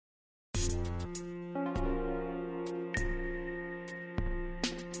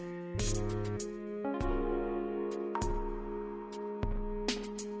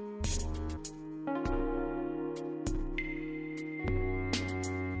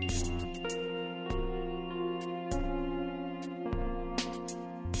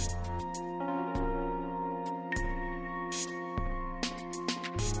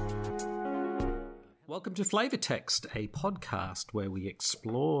Welcome to Flavor Text, a podcast where we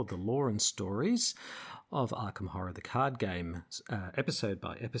explore the lore and stories of Arkham Horror the card game, episode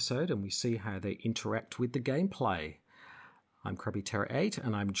by episode, and we see how they interact with the gameplay. I'm Krabby Terror 8,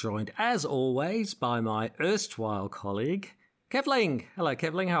 and I'm joined, as always, by my erstwhile colleague, Kevling. Hello,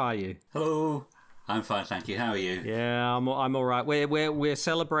 Kevling, how are you? Hello. I'm fine, thank you. How are you? Yeah, I'm all right. We're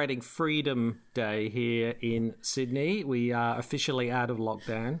celebrating Freedom Day here in Sydney. We are officially out of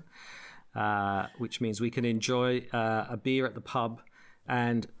lockdown. Which means we can enjoy a beer at the pub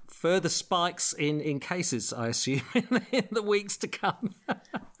and further spikes in cases, I assume, in the weeks to come.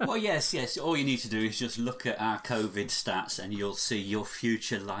 Well, yes. All you need to do is just look at our COVID stats and you'll see your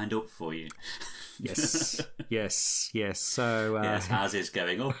future lined up for you. Yes. So, yes, ours is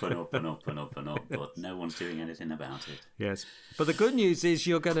going up and up and up and up and up, but no one's doing anything about it. Yes, but the good news is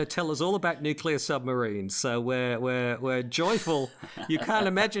you're going to tell us all about nuclear submarines. So we're joyful. You can't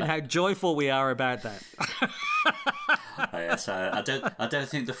imagine how joyful we are about that. Yes, I don't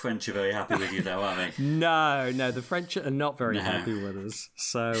think the French are very happy with you, though, are they? No, the French are not very happy with us.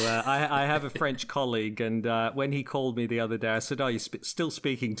 So I have a French colleague, and when he called me the other day, I said, "Oh, you're still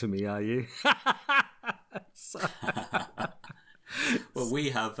speaking to me, are you?" Well, we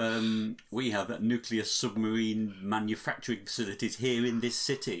have nuclear submarine manufacturing facilities here in this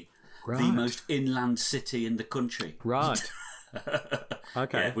city, right. The most inland city in the country. Right.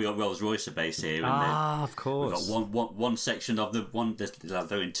 Okay. Yeah, we got Rolls-Royce base here. Of course. We've got one section of the one.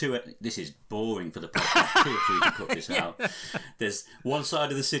 They're in two. This is boring for the podcast. Feel free to cut this out. There's one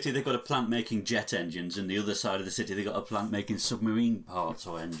side of the city they've got a plant making jet engines, and the other side of the city they've got a plant making submarine parts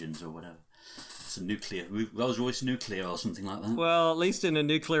or engines or whatever. It's a nuclear Rolls-Royce nuclear or something like that. Well, at least in a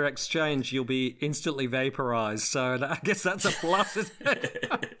nuclear exchange, you'll be instantly vaporized. So I guess that's a plus, isn't it?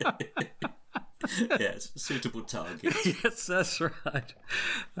 Yes, suitable target. Yes, that's right.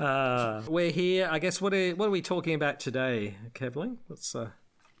 We're here. I guess what are we talking about today, Kevling? We're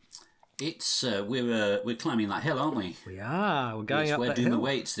climbing that hill, aren't we? We are. We're going up that hill. Where Doom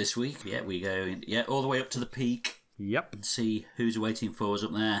awaits this week. Yeah, we go. All the way up to the peak. Yep. And see who's waiting for us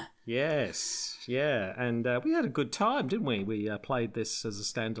up there. Yes. Yeah, and we had a good time, didn't we? We played this as a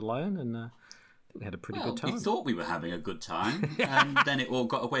standalone, and we had a pretty good time. We thought we were having a good time, and then it all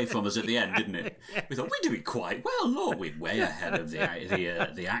got away from us at the end, didn't it? We thought, we're doing quite well. Look, we're way ahead of the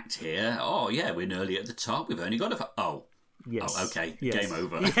act here. Oh, yeah, we're nearly at the top. We've only got Yes. Oh, okay. Yes. Game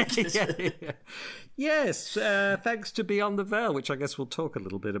over. Yeah. Yes, thanks to Beyond the Veil, which I guess we'll talk a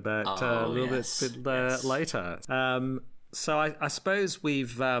little bit about bit later. So I suppose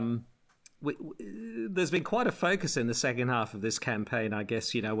we've... there's been quite a focus in the second half of this campaign, I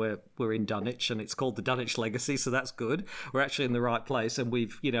guess. You know, we're in Dunwich, and it's called the Dunwich Legacy, so that's good. We're actually in the right place, and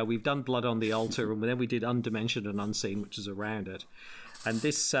we've done Blood on the Altar, and then we did Undimensioned and Unseen, which is around it. And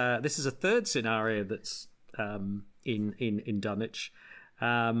this is a third scenario that's in Dunwich,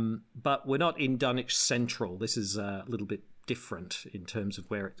 but we're not in Dunwich Central. This is a little bit different in terms of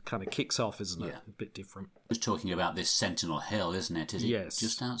where it kind of kicks off, isn't it? Yeah. A bit different. I was talking about this Sentinel Hill, isn't it? Is it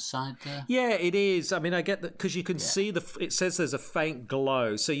just outside there? Yeah, it is. I mean, I get that because you can see it says there's a faint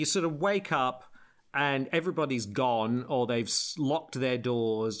glow. So you sort of wake up and everybody's gone, or they've locked their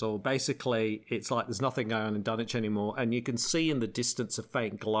doors, or basically it's like there's nothing going on in Dunwich anymore, and you can see in the distance a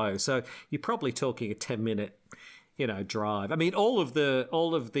faint glow. So you're probably talking a 10-minute drive. I mean, all of the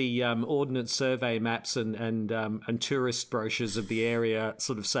ordnance survey maps and tourist brochures of the area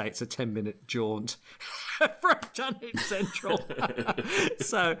sort of say it's a 10-minute jaunt from Dunwich Central.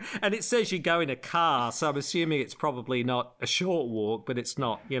 So, and it says you go in a car, so I'm assuming it's probably not a short walk, but it's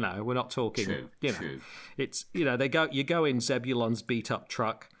not. We're not talking. True. It's you go in Zebulon's beat up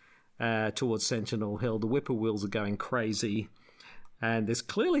truck towards Sentinel Hill. The whippoorwills are going crazy. And there's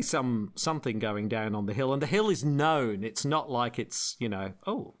clearly something going down on the hill, and the hill is known. It's not like it's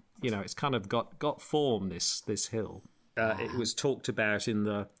it's kind of got form. This hill. It was talked about in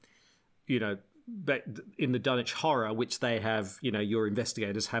the Dunwich Horror, which they have. Your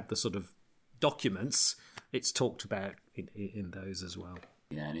investigators have the sort of documents. It's talked about in those as well.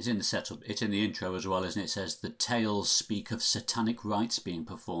 Yeah, and it's in the setup. It's in the intro as well, isn't it? It says, the tales speak of satanic rites being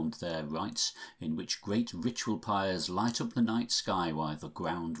performed there, rites in which great ritual pyres light up the night sky while the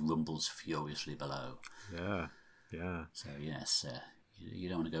ground rumbles furiously below. Yeah. So, yes, you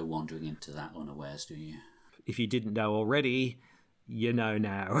don't want to go wandering into that unawares, do you? If you didn't know already, you know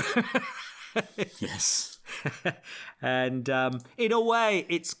now. Yes. And in a way,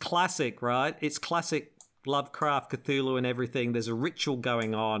 it's classic, right? It's classic Lovecraft, Cthulhu and everything. There's a ritual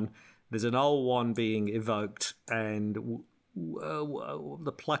going on. There's an old one being evoked, and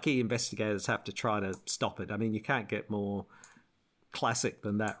the plucky investigators have to try to stop it. I mean, you can't get more classic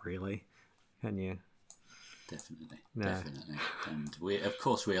than that, really, can you? Definitely. And of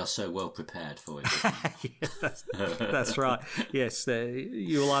course, we are so well prepared for it. That's right. Yes,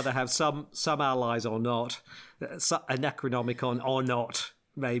 you'll either have some allies or not, a Necronomicon or not.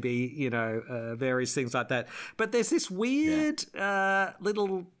 Maybe, various things like that. But there's this weird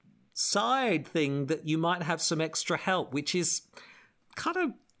little side thing that you might have some extra help, which is kind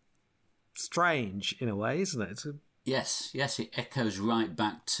of strange in a way, isn't it? Yes, it echoes right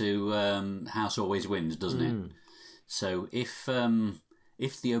back to House Always Wins, doesn't it? So if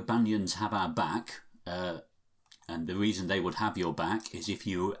the O'Banions have our back, and the reason they would have your back is if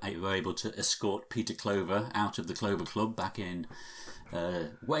you were able to escort Peter Clover out of the Clover Club back in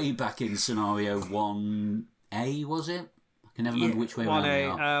way back in scenario 1A, was it? I can never remember which way around they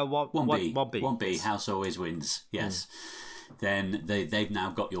are. 1B. 1B. House Always Wins. Yes. Then they've now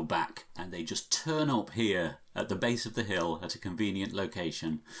got your back, and they just turn up here at the base of the hill at a convenient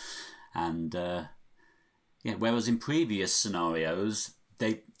location. And whereas in previous scenarios,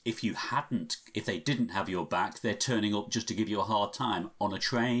 if they didn't have your back, they're turning up just to give you a hard time on a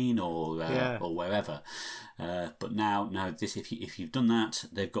train or wherever. But now this, if you've done that,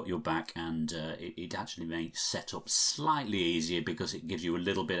 they've got your back, and it actually makes setup slightly easier because it gives you a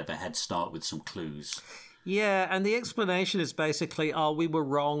little bit of a head start with some clues. Yeah, and the explanation is basically, we were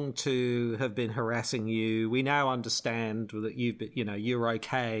wrong to have been harassing you. We now understand that you're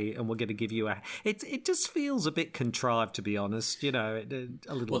okay, and we're going to give you a... It just feels a bit contrived, to be honest, a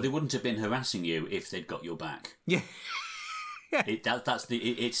little Well, they wouldn't have been harassing you if they'd got your back. Yeah.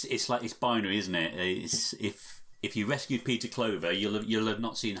 It's like it's binary, isn't it? It's if you rescued Peter Clover, you'll have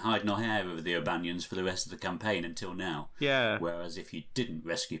not seen hide nor hair of the O'Banions for the rest of the campaign until now. Yeah. Whereas if you didn't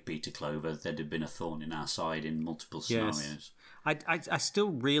rescue Peter Clover, there'd have been a thorn in our side in multiple scenarios. Yes. I still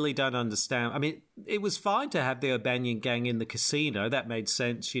really don't understand. I mean, it was fine to have the O'Banion gang in the casino. That made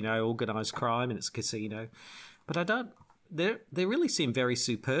sense, organised crime, and it's a casino. But I don't... They really seem very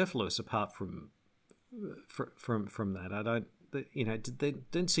superfluous apart from that. I don't... They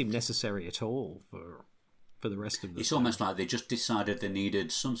don't seem necessary at all for the rest of the... It's almost like they just decided they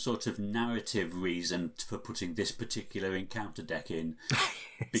needed some sort of narrative reason for putting this particular encounter deck in.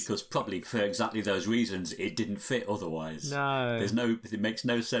 Yes. Because probably for exactly those reasons, it didn't fit otherwise. No. It makes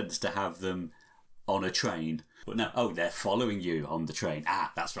no sense to have them on a train. But no, they're following you on the train.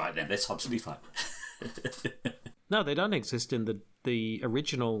 That's right then, that's absolutely fine. No, they don't exist in the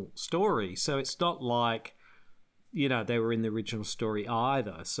original story, so it's not like, they were in the original story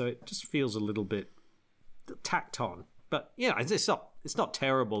either. So it just feels a little bit tacked on, but it's not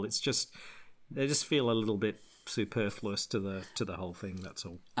terrible. It's just they just feel a little bit superfluous to the whole thing. That's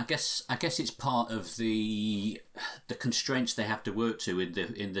all. I guess it's part of the constraints they have to work to in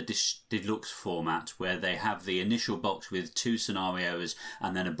the deluxe format, where they have the initial box with 2 scenarios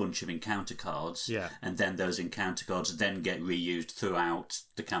and then a bunch of encounter cards. Yeah. And then those encounter cards then get reused throughout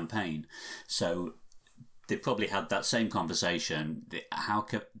the campaign. So they probably had that same conversation.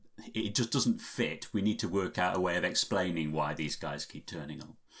 It just doesn't fit. We need to work out a way of explaining why these guys keep turning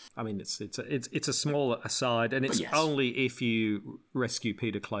up. I mean, it's a small aside, and it's only if you rescue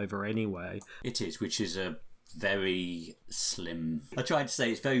Peter Clover anyway. It is, which is a very slim... I tried to say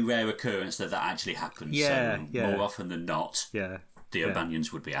it's very rare occurrence that actually happens. Yeah. More often than not, the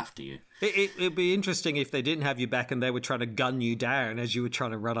O'Banions would be after you. It'd be interesting if they didn't have you back and they were trying to gun you down as you were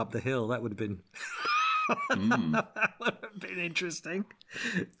trying to run up the hill. That would have been... That would have been interesting.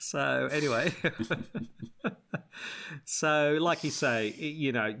 So anyway, so like you say,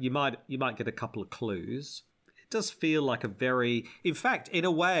 you might get a couple of clues. It does feel like in fact, in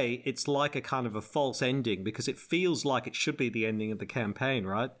a way, it's like a kind of a false ending, because it feels like it should be the ending of the campaign,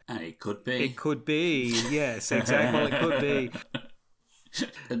 right? And it could be. It could be. Yes, exactly. Well, it could be.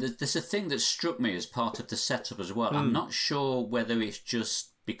 There's a thing that struck me as part of the setup as well. I'm not sure whether it's just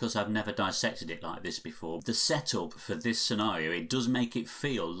because I've never dissected it like this before. The setup for this scenario, it does make it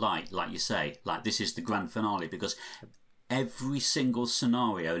feel like you say, like this is the grand finale, because every single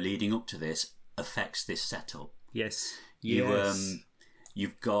scenario leading up to this affects this setup. Yes.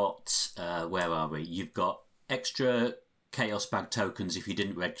 You've got, where are we? You've got extra chaos bag tokens if you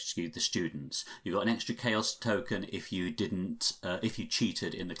didn't rescue the students. You've got an extra chaos token if you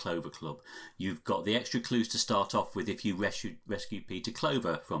cheated in the Clover Club. You've got the extra clues to start off with if you rescued Peter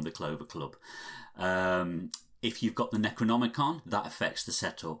Clover from the Clover Club. If you've got the Necronomicon, that affects the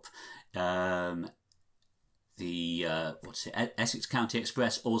setup. Essex County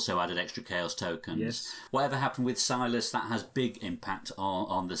Express also added extra chaos tokens. Yes. Whatever happened with Silas, that has big impact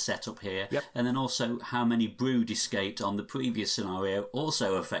on the setup here. Yep. And then also how many Brood escaped on the previous scenario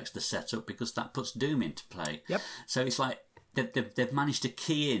also affects the setup, because that puts Doom into play. Yep. So it's like they've managed to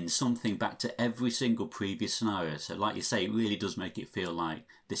key in something back to every single previous scenario. So, like you say, it really does make it feel like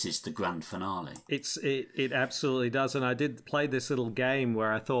this is the grand finale. It absolutely does. And I did play this little game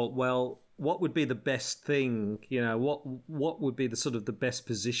where I thought, well, what would be the best thing? You know, what would be the sort of the best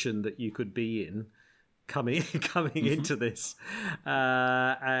position that you could be in coming into this, It's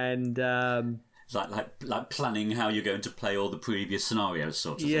like planning how you're going to play all the previous scenarios,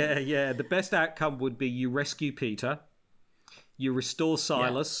 sort of thing. Yeah. The best outcome would be you rescue Peter, you restore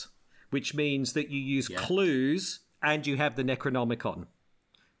Silas, which means that you use clues and you have the Necronomicon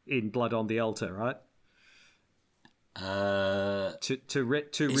in Blood on the Altar, right? To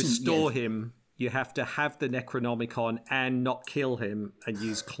restore him, you have to have the Necronomicon and not kill him and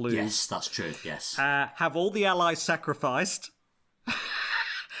use clues. Yes, that's true. Yes. Have all the allies sacrificed.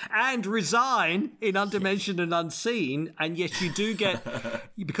 And resign in Undimensioned and Unseen, and yet you do get,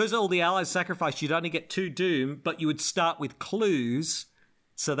 because all the allies sacrificed, you'd only get 2 doom, but you would start with clues,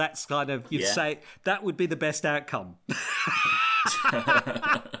 so that's kind of, you'd say, that would be the best outcome.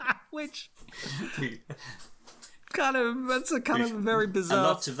 Which, that's a kind of very bizarre... A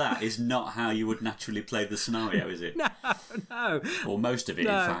lot of that is not how you would naturally play the scenario, is it? No. Or most of it, in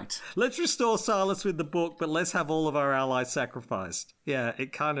fact. Let's restore Silas with the book, but let's have all of our allies sacrificed. Yeah,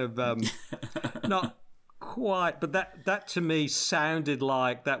 it kind of... not quite, but that to me sounded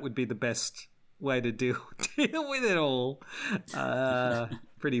like that would be the best way to deal with it all.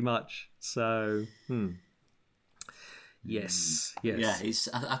 Pretty much. So, Yes. Yeah,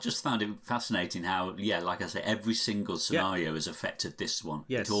 I just found it fascinating how, like I say, every single scenario has affected this one.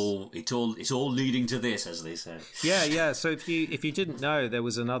 Yes. It's all leading to this, as they say. Yeah. So if you didn't know there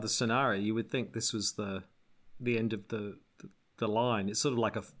was another scenario, you would think this was the end of the line. It's sort of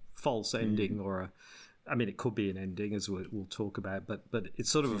like a false ending or I mean, it could be an ending, as we'll talk about, but it's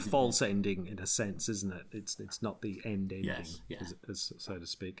sort of a false ending in a sense, isn't it? It's not the end ending, as so to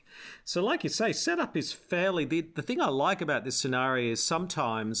speak. So, like you say, setup is fairly... The thing I like about this scenario is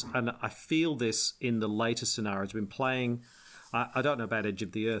sometimes, and I feel this in the later scenarios, I've been playing... I don't know about Edge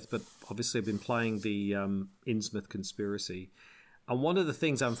of the Earth, but obviously I've been playing the Innsmouth Conspiracy, and one of the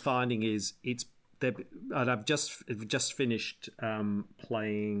things I'm finding is and I've just finished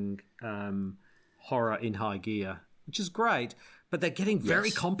playing... Horror in High Gear, which is great, but they're getting very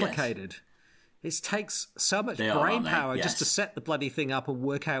complicated. It takes so much brain power just to set the bloody thing up and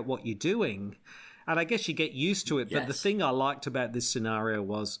work out what you're doing. And I guess you get used to it, but the thing I liked about this scenario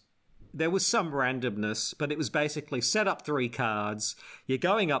was there was some randomness, but it was basically set up 3 cards, you're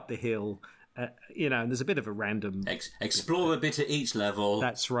going up the hill, and there's a bit of a random... Explore a bit at each level.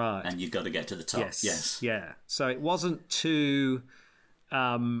 That's right. And you've got to get to the top. Yes. Yeah. So it wasn't too...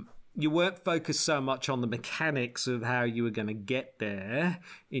 you weren't focused so much on the mechanics of how you were going to get there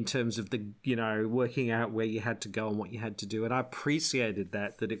in terms of the, working out where you had to go and what you had to do. And I appreciated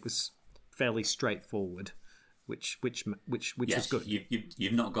that it was fairly straightforward, which is good.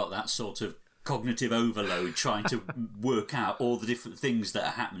 You've not got that sort of cognitive overload trying to work out all the different things that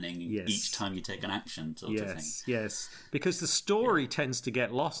are happening each time you take an action sort of thing. Yes, because the story tends to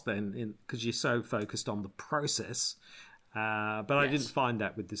get lost then because you're so focused on the process. But I didn't find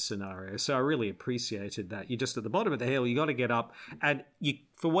that with this scenario, so I really appreciated that. You're just at the bottom of the hill, you got to get up, and you,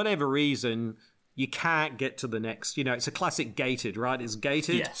 for whatever reason, you can't get to the next. It's a classic gated, right? It's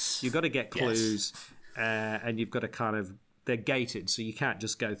gated. Yes. You've got to get clues, and you've got to they're gated, so you can't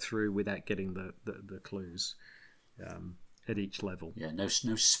just go through without getting the clues at each level. Yeah, no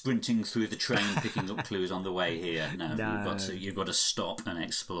sprinting through the train picking up clues on the way here. No. You've got to stop and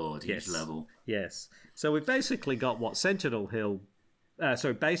explore at each level. Yes. So we've basically got Sentinel Hill,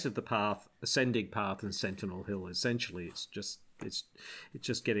 base of the path, ascending path, and Sentinel Hill. Essentially, it's just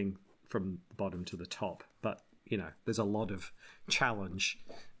getting from the bottom to the top. But there's a lot of challenge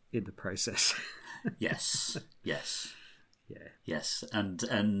in the process. Yes. Yeah. Yes, and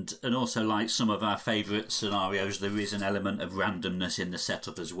also, like some of our favourite scenarios, there is an element of randomness in the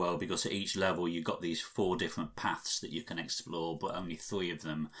setup as well, because at each level you've got these 4 different paths that you can explore, but only 3 of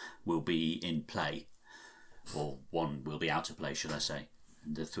them will be in play, or 1 will be out of play, should I say.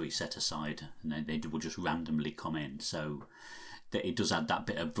 And the 3 set aside, and they will just randomly come in. So it does add that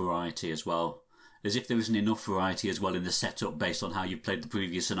bit of variety as well. As if there isn't enough variety as well in the setup based on how you've played the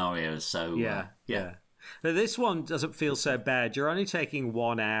previous scenarios. So yeah. But this one doesn't feel so bad. You're only taking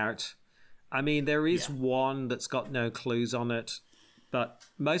 1 out. I mean, there is 1 that's got no clues on it, but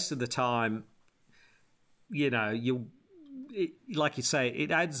most of the time, like you say, it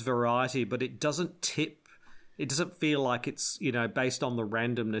adds variety, but it doesn't tip. It doesn't feel like it's, based on the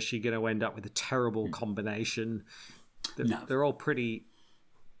randomness, you're going to end up with a terrible combination. They're all pretty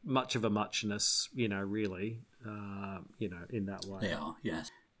much of a muchness, really, in that way. They are,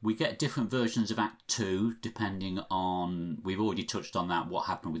 yes. We get different versions of Act 2 depending on... We've already touched on that, what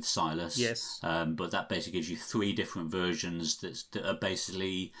happened with Silas. Yes. But that basically gives you 3 different versions that are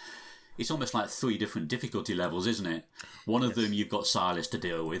basically... It's almost like 3 different difficulty levels, isn't it? One of them you've got Silas to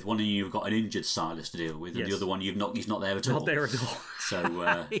deal with, one of you you've got an injured Silas to deal with, and the other one he's not there at all. Not there at all.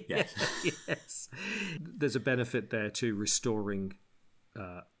 So, yes. There's a benefit there to restoring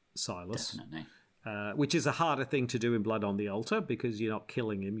Silas. Definitely. Which is a harder thing to do in Blood on the Altar because you're not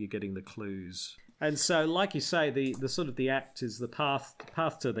killing him, you're getting the clues. And so, like you say, the sort of the act is the path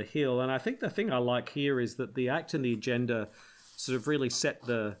to the hill. And I think the thing I like here is that the act and the agenda sort of really set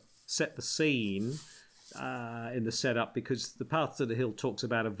the scene in the setup, because the path to the hill talks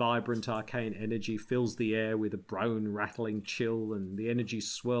about a vibrant arcane energy fills the air with a bone rattling chill, and the energy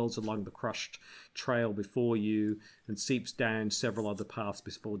swirls along the crushed trail before you and seeps down several other paths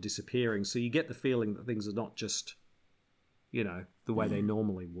before disappearing. So you get the feeling that things are not just the way they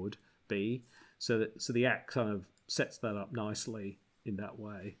normally would be. So the act kind of sets that up nicely in that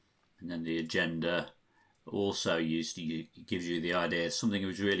way. And then the agenda also gives you the idea something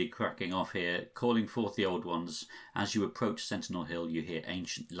was really cracking off here. Calling forth the old ones, as you approach Sentinel Hill, you hear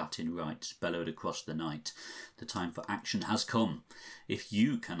ancient Latin rites bellowed across the night. The time for action has come. If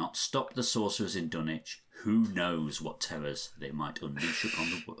you cannot stop the sorcerers in Dunwich, who knows what terrors they might unleash upon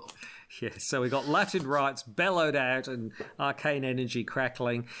the world. Yes, so we got Latin rites bellowed out and arcane energy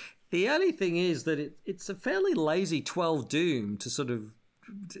crackling. The only thing is that it's a fairly lazy 12 Doom to sort of,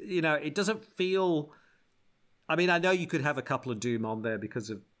 it doesn't feel... I mean, I know you could have a couple of Doom on there because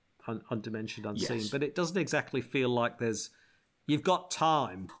of Undimensioned Unseen, yes, but it doesn't exactly feel like you've got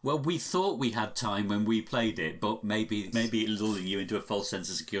time. Well, we thought we had time when we played it, but maybe it's lulling you into a false sense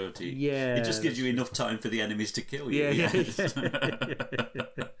of security. Yeah. It just gives you enough time for the enemies to kill you. Yeah.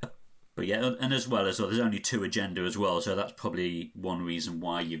 But yeah, and as well, there's only 2 agenda as well, so that's probably one reason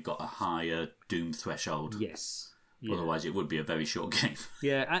why you've got a higher Doom threshold. Yes. Yeah. Otherwise, it would be a very short game.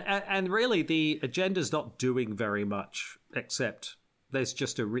 Yeah, and really, the agenda's not doing very much, except there's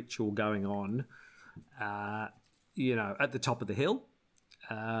just a ritual going on, at the top of the hill.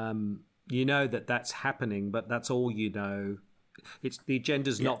 That's happening, but that's all you know. The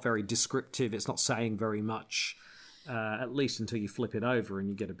agenda's not very descriptive. It's not saying very much, at least until you flip it over and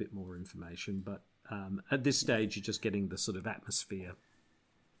you get a bit more information. But at this stage, you're just getting the sort of atmosphere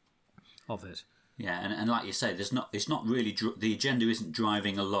of it. Yeah, and like you say, it's not really the agenda isn't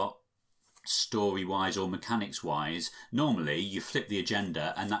driving a lot story-wise or mechanics-wise. Normally, you flip the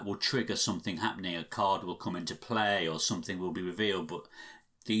agenda and that will trigger something happening. A card will come into play or something will be revealed. But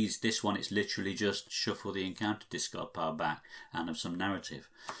this one, it's literally just shuffle the encounter, discard power back, and have some narrative.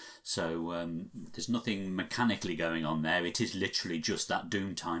 So there's nothing mechanically going on there. It is literally just that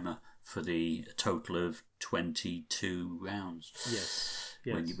Doom timer for the total of 22 rounds. Yes.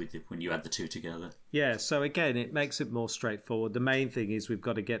 When you add the 2 together. Yeah, so again, it makes it more straightforward. The main thing is we've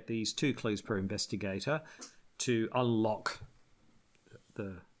got to get these 2 clues per investigator to unlock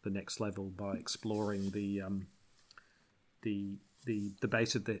the next level by exploring the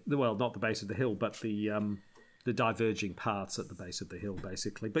base of not the base of the hill, but the diverging paths at the base of the hill,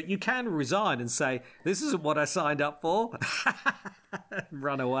 basically. But you can resign and say, "This isn't what I signed up for,"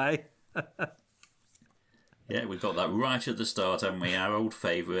 run away. Yeah, we've got that right at the start, haven't we? Our old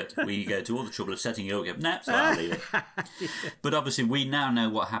favourite. We go to all the trouble of setting you up. Nah, so I'll leave it. But obviously, we now know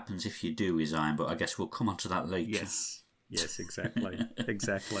what happens if you do resign, but I guess we'll come on to that later. Yes, exactly.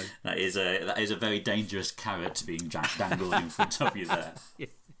 Exactly. That is a very dangerous carrot being dangled in front of you there. Yeah.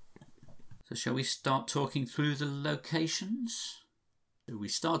 So shall we start talking through the locations? We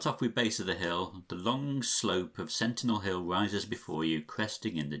start off with base of the hill. The long slope of Sentinel Hill rises before you,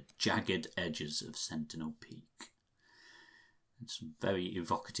 cresting in the jagged edges of Sentinel Peak. And some very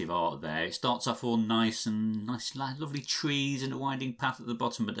evocative art there. It starts off all nice, lovely trees and a winding path at the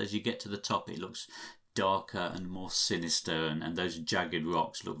bottom, but as you get to the top it looks darker and more sinister, and those jagged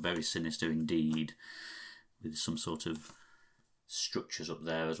rocks look very sinister indeed, with some sort of structures up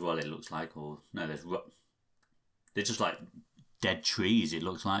there as well, it looks like. They're just like dead trees, it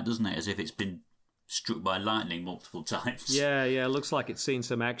looks like, doesn't it? As if it's been struck by lightning multiple times. Yeah, it looks like it's seen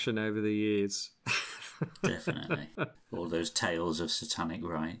some action over the years. Definitely. All those tales of satanic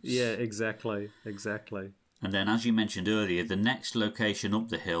rites. Yeah, exactly. And then, as you mentioned earlier, the next location up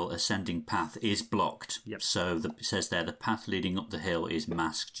the hill, ascending path, is blocked. Yep. So it says there, the path leading up the hill is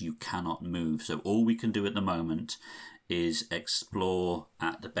masked. You cannot move. So all we can do at the moment is explore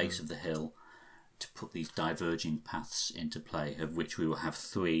at the base of the hill to put these diverging paths into play, of which we will have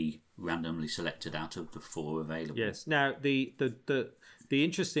 3 randomly selected out of the 4 available. Yes. Now, the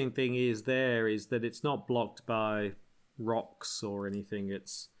interesting thing is that it's not blocked by rocks or anything.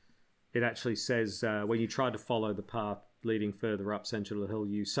 It actually says when you try to follow the path leading further up Sentinel Hill,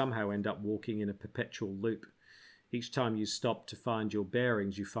 you somehow end up walking in a perpetual loop. Each time you stop to find your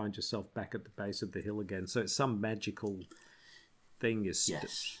bearings, you find yourself back at the base of the hill again. So it's some magical thing is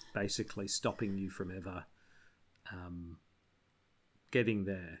basically stopping you from ever getting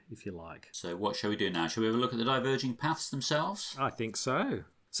there, if you like. So what shall we do now? Shall we have a look at the diverging paths themselves? I think so.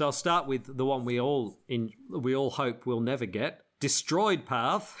 So I'll start with the one we all hope we'll never get. Destroyed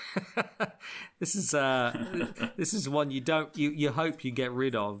path. This is one you hope you get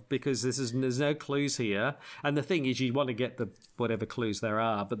rid of, because there's no clues here. And the thing is, you want to get the whatever clues there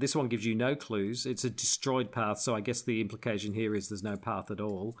are, but this one gives you no clues. It's a destroyed path, so I guess the implication here is there's no path at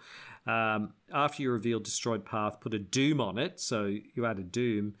all. After you reveal destroyed path, put a doom on it, so you add a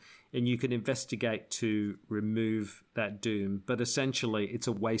doom, and you can investigate to remove that doom. But essentially, it's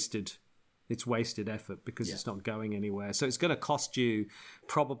wasted effort because it's not going anywhere. So it's going to cost you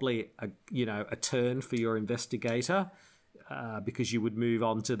probably a turn for your investigator, because you would move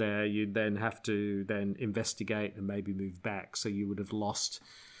on to there. You'd then have to investigate and maybe move back. So you would have lost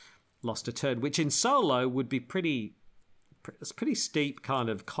a turn, which in solo would be pretty steep kind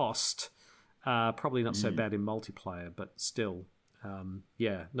of cost. Probably not so bad in multiplayer, but still,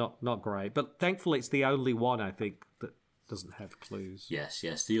 not great. But thankfully, it's the only one I think that doesn't have clues. Yes.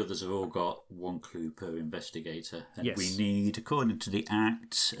 The others have all got 1 clue per investigator. And we need, according to the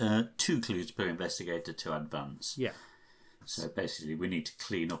Act, 2 clues per investigator to advance. Yeah. So basically, we need to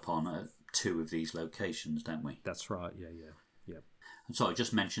clean up on 2 of these locations, don't we? That's right, yeah. And so I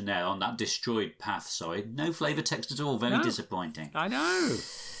just mentioned there, on that destroyed path, no flavour text at all. Very disappointing. I know.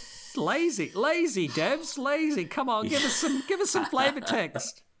 Lazy, devs, lazy. Come on, give us some flavour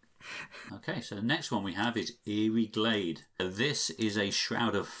text. Okay, so the next one we have is Eerie Glade. So this is a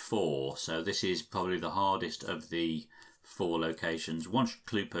Shroud of 4, so this is probably the hardest of the 4 locations. 1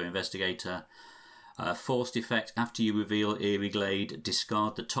 clue per investigator. Forced effect: after you reveal Eerie Glade,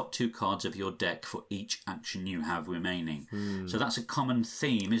 discard the top 2 cards of your deck for each action you have remaining. So that's a common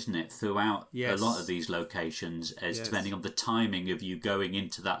theme, isn't it, throughout a lot of these locations, as depending on the timing of you going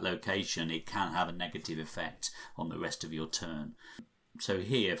into that location, it can have a negative effect on the rest of your turn. So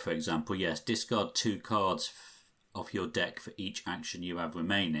here, for example, discard 2 cards off your deck for each action you have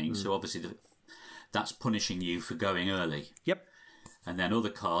remaining. So obviously that's punishing you for going early. Yep. And then other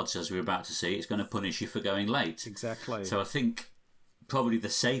cards, as we're about to see, it's going to punish you for going late. Exactly. So I think probably the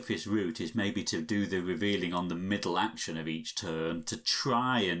safest route is maybe to do the revealing on the middle action of each turn to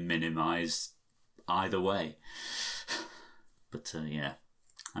try and minimise either way. But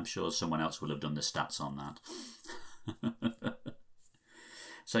I'm sure someone else will have done the stats on that.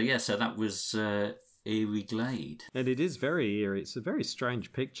 So that was Eerie Glade. And it is very eerie. It's a very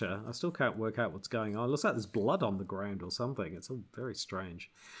strange picture. I still can't work out what's going on. It looks like there's blood on the ground or something. It's all very strange.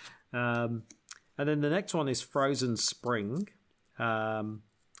 And then the next one is Frozen Spring. And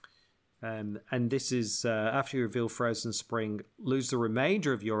this is, after you reveal Frozen Spring, lose the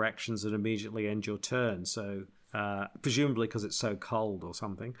remainder of your actions and immediately end your turn. So presumably because it's so cold or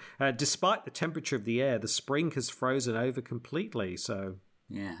something. Despite the temperature of the air, the spring has frozen over completely. So...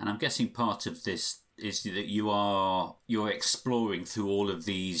 Yeah, and I'm guessing part of this is that you're exploring through all of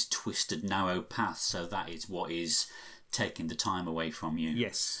these twisted, narrow paths, so that is what is taking the time away from you.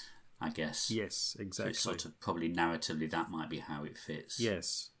 Yes. I guess. Yes, exactly. So it's sort of probably narratively that might be how it fits.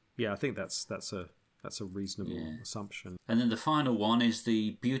 Yes. Yeah, I think that's a reasonable assumption. And then the final one is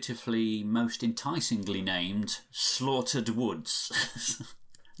the beautifully, most enticingly named Slaughtered Woods.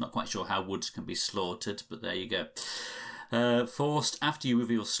 Not quite sure how woods can be slaughtered, but there you go. Forced: after you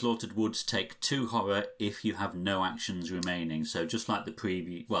reveal Slaughtered Woods, take 2 horror if you have no actions remaining. So just like the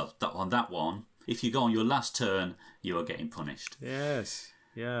previous, on that one, if you go on your last turn, you are getting punished. Yes,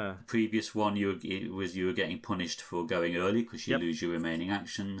 yeah. The previous one, you were getting punished for going early because you lose your remaining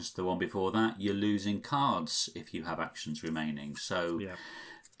actions. The one before that, you're losing cards if you have actions remaining. So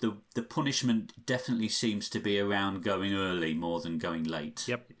the punishment definitely seems to be around going early more than going late.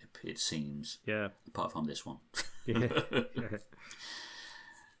 Yep. It seems. Yeah. Apart from this one. Yeah.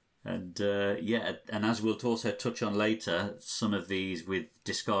 And and as we'll also touch on later, some of these with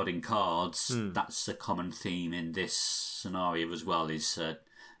discarding cards, that's a common theme in this scenario as well, is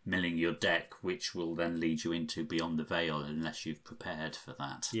milling your deck, which will then lead you into Beyond the Veil unless you've prepared for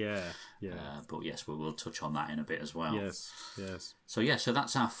that. Yeah. But yes, we'll touch on that in a bit as well. Yes. So so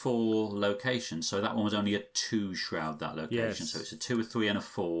that's our 4 locations. So that one was only a 2 shroud, that location. Yes. So it's a 2, a 3 and a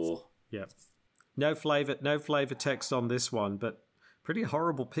 4. Yep. No flavor text on this one, but pretty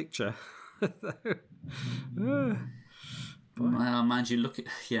horrible picture. Well, mind you, look at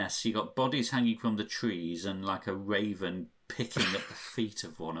yes, you got bodies hanging from the trees and like a raven picking at the feet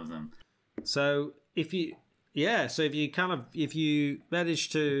of one of them. So if you manage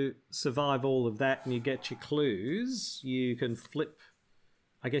to survive all of that and you get your clues, you can flip.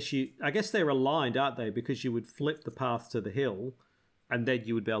 I guess they're aligned, aren't they? Because you would flip the path to the hill, and then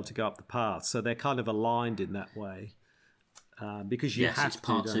you would be able to go up the path. So they're kind of aligned in that way. Because you have to.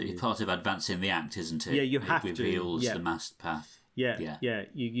 It's part of advancing the act, isn't it? Yeah, you have to. It reveals the masked path. Yeah.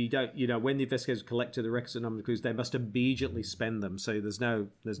 You don't. When the investigators collected the requisite number of clues, they must immediately spend them. So there's no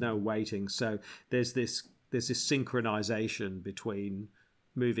waiting. So there's this synchronization between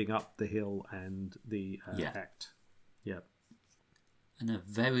moving up the hill and the act. Yeah. And a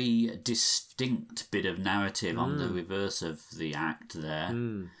very distinct bit of narrative on the reverse of the act there.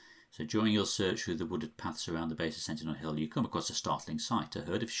 So during your search through the wooded paths around the base of Sentinel Hill, you come across a startling sight. A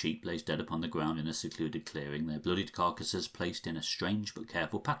herd of sheep lays dead upon the ground in a secluded clearing, their bloodied carcasses placed in a strange but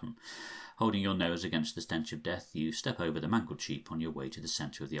careful pattern. Holding your nose against the stench of death, you step over the mangled sheep on your way to the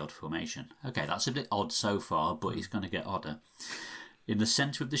centre of the odd formation. Okay, that's a bit odd so far, but it's going to get odder. In the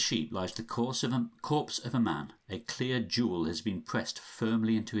centre of the sheep lies the corpse of a man. A clear jewel has been pressed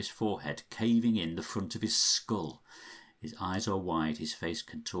firmly into his forehead, caving in the front of his skull. His eyes are wide, his face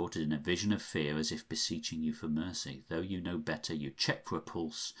contorted in a vision of fear as if beseeching you for mercy. Though you know better, you check for a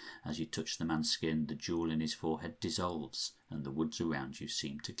pulse. As you touch the man's skin, the jewel in his forehead dissolves, and the woods around you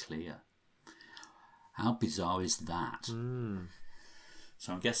seem to clear. How bizarre is that?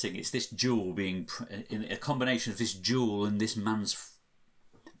 So I'm guessing it's this jewel being... a combination of this jewel and this man's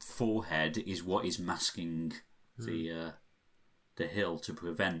forehead is what is masking the hill to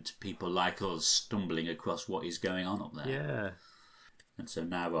prevent people like us stumbling across what is going on up there. Yeah. And so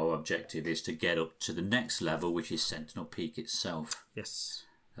now our objective is to get up to the next level, which is Sentinel Peak itself. Yes.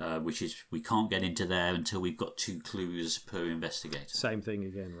 Which is, we can't get into there until we've got 2 clues per investigator. Same thing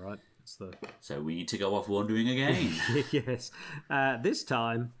again, right? So we need to go off wandering again. Yes. This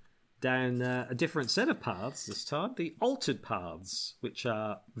time, down a different set of paths this time, the altered paths, which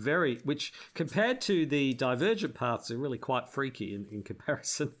compared to the divergent paths are really quite freaky in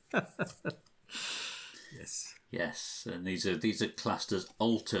comparison. Yes, and these are classed as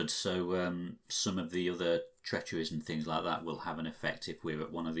altered, so some of the other treacheries and things like that will have an effect if we're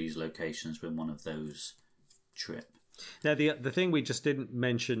at one of these locations when one of those trip. Now, the thing we just didn't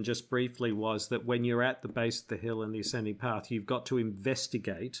mention just briefly was that when you're at the base of the hill and the ascending path, you've got to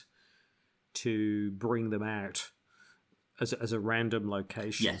investigate to bring them out as a random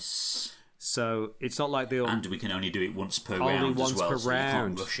location. Yes. So it's not like and we can only do it once per round as well, so you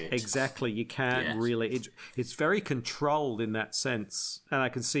can't rush it. Exactly, you can't really. It's very controlled in that sense, and I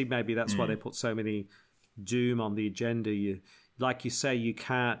can see maybe that's why they put so many Doom on the agenda. Like you say, you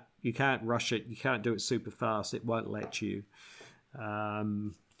can't rush it. You can't do it super fast. It won't let you.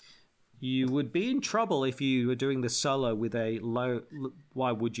 You would be in trouble if you were doing the solo with a low.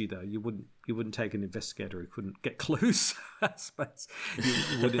 Why would you though? You wouldn't take an investigator who couldn't get clues. I suppose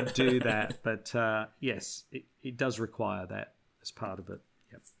you wouldn't do that. But yes, it does require that as part of it.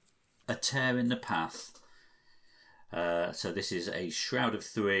 Yep. A tear in the path. So this is a shroud of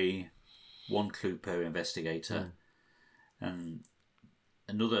 3, 1 clue per investigator, and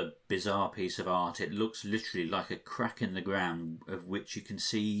another bizarre piece of art. It looks literally like a crack in the ground of which you can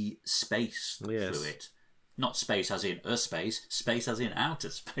see space through it. Not space as in space as in outer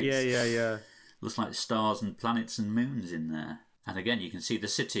space. Yeah. Looks like stars and planets and moons in there. And again, you can see the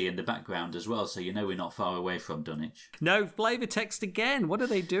city in the background as well, so you know we're not far away from Dunwich. No flavour text again. What are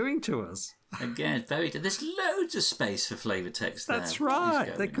they doing to us? Again, there's loads of space for flavour text there. That's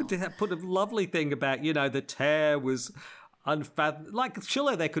right. They could have put a lovely thing about, the tear was... unfathomable. Like,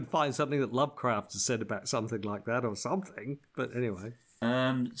 surely they could find something that Lovecraft has said about something like that or something. But anyway.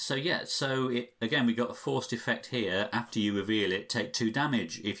 Again, we got a forced effect here. After you reveal it, take 2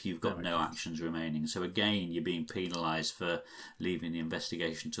 damage if you've got no actions remaining. So again, you're being penalised for leaving the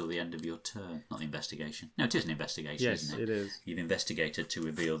investigation till the end of your turn. Not the investigation. No, it is an investigation, isn't it? Yes, it is. You've investigated to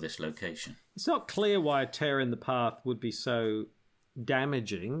reveal this location. It's not clear why a tear in the path would be so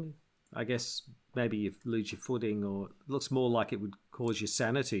damaging. I guess maybe you lose your footing, or it looks more like it would cause your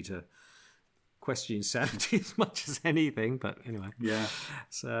sanity to question your sanity as much as anything. But anyway. Yeah.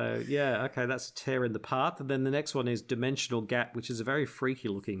 So, yeah, okay, that's a tear in the path. And then the next one is Dimensional Gap, which is a very freaky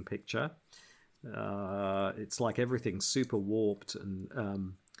looking picture. It's like everything's super warped, and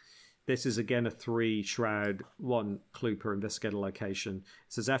This is again a 3 shroud, 1 clue per investigator location.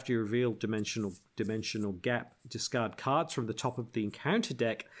 It says after you reveal dimensional gap, discard cards from the top of the encounter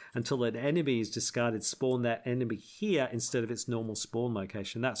deck until an enemy is discarded. Spawn that enemy here instead of its normal spawn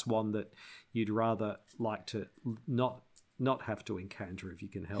location. That's one that you'd rather like to not have to encounter if you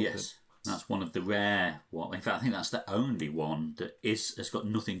can help it. That's one of the rare one. In fact, I think that's the only one that has got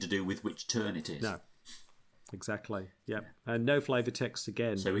nothing to do with which turn it is. No. Exactly. Yep. And no flavor text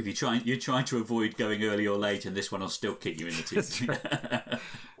again. So if you're trying to avoid going early or late, and this one will still kick you in the teeth.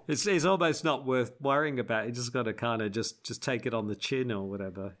 It's almost not worth worrying about. You just got to kind of just take it on the chin or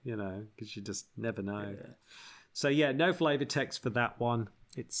whatever, because you just never know. Yeah. So yeah, no flavor text for that one.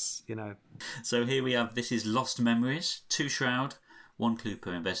 It's So here we have. This is Lost Memories, 2 shroud, 1 clue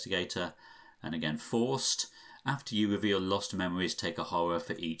per investigator, and again forced. After you reveal Lost Memories, take a horror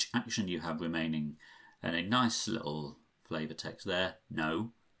for each action you have remaining. And a nice little flavour text there.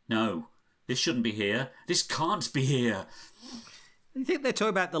 No, this shouldn't be here. This can't be here. You think they're talking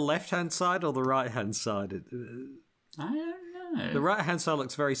about the left-hand side or the right-hand side? I don't know. The right-hand side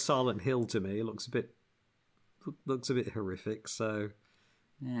looks very Silent Hill to me. It looks a bit horrific. So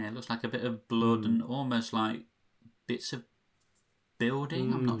yeah, it looks like a bit of blood and almost like bits of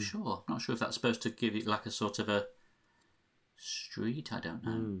building. I'm not sure. I'm not sure if that's supposed to give it like a sort of a street. I don't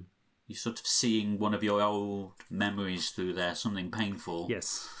know. You're sort of seeing one of your old memories through there, something painful.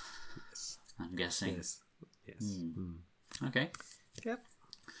 Yes. I'm guessing. Yes. Okay. Yep.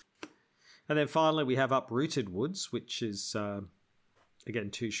 And then finally we have Uprooted Woods, which is,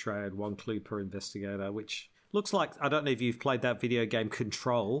 again, 2 shroud, 1 clue per investigator, which looks like, I don't know if you've played that video game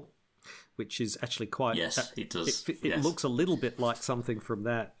Control, which is actually quite... Yes, it does. It looks a little bit like something from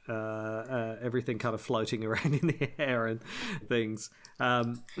that. Everything kind of floating around in the air and things.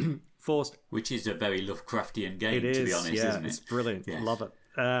 Forced, which is a very Lovecraftian game, to be honest, isn't it? It's brilliant. Yes. Love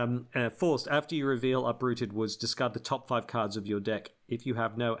it. Forced, after you reveal Uprooted Woods, discard the top 5 cards of your deck if you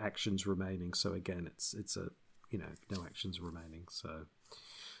have no actions remaining. So again, it's a no actions remaining. So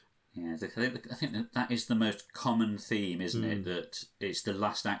yeah, I think that is the most common theme, isn't it? That it's the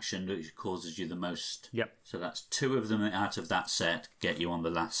last action that causes you the most. Yep. So that's 2 of them out of that set get you on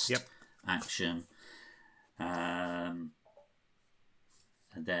the last action.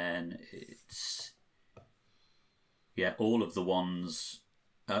 And then it's all of the ones.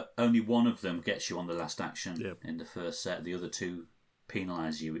 Only one of them gets you on the last action in the first set. The other 2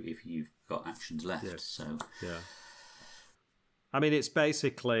 penalise you if you've got actions left. Yes. So I mean, it's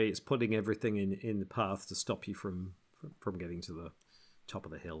putting everything in the path to stop you from getting to the top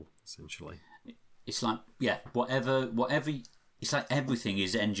of the hill. Essentially, it's like whatever. It's like everything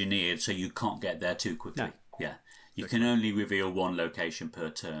is engineered so you can't get there too quickly. No. Yeah. You can only reveal 1 location per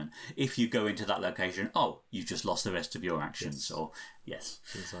turn. If you go into that location, you've just lost the rest of your actions. So it's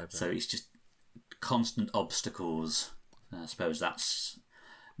just constant obstacles. I suppose that's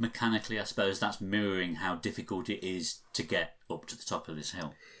mechanically. I suppose that's mirroring how difficult it is to get up to the top of this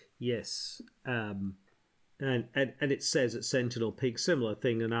hill. Yes, and it says at Sentinel Peak, similar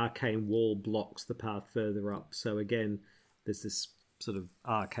thing. An arcane wall blocks the path further up. So again, there's this sort of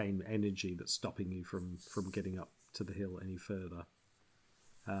arcane energy that's stopping you from getting up to the hill any further.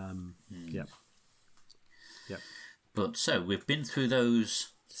 Yep. But so we've been through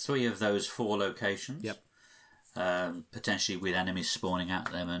those 3 of those 4 locations. Yep. Potentially with enemies spawning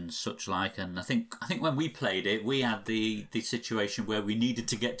at them and such like. And I think when we played it, we had the situation where we needed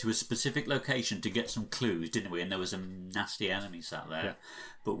to get to a specific location to get some clues, didn't we? And there was a nasty enemy sat there,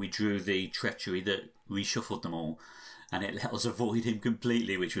 but we drew the treachery that reshuffled them all, and it let us avoid him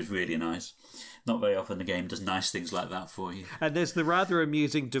completely, which was really nice. Not very often the game does nice things like that for you. And there's the rather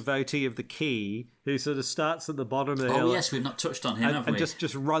amusing devotee of the key who sort of starts at the bottom of the hill. Oh, yes, we've not touched on him, have we? And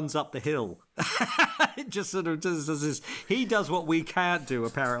just runs up the hill. It just sort of does this. He does what we can't do,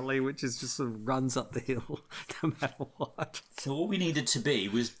 apparently, which is just sort of runs up the hill no matter what. So all we needed to be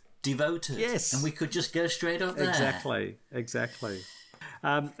was devoted. Yes. And we could just go straight up there. Exactly.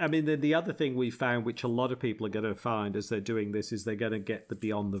 I mean, the other thing we found, which a lot of people are going to find as they're doing this, is they're going to get the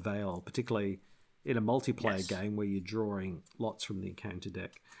Beyond the Veil, particularly in a multiplayer game where you're drawing lots from the encounter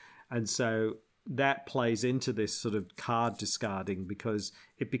deck. And so that plays into this sort of card discarding because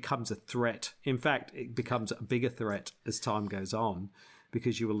it becomes a threat. In fact, it becomes a bigger threat as time goes on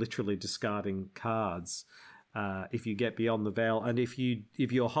because you are literally discarding cards if you get Beyond the Veil. And if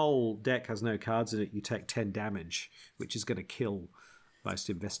your whole deck has no cards in it, you take 10 damage, which is going to kill most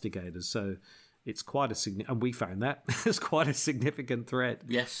investigators. So it's quite a significant, and we found that it's quite a significant threat.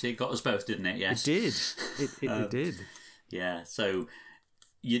 Yes, it got us both, didn't it? Yes, it did. It did. Yeah. So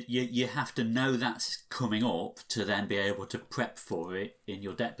you have to know that's coming up to then be able to prep for it in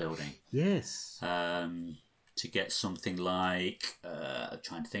your deck building. Yes. To get something like, I'm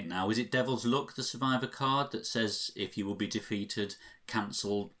trying to think now, is it Devil's Luck, the Survivor card that says if you will be defeated,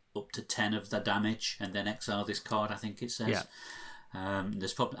 cancel up to 10 of the damage and then exile this card, I think it says. Yeah.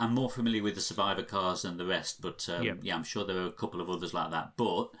 I'm more familiar with the Survivor cards than the rest, but yeah, I'm sure there are a couple of others like that.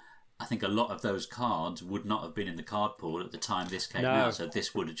 But I think a lot of those cards would not have been in the card pool at the time this came out, so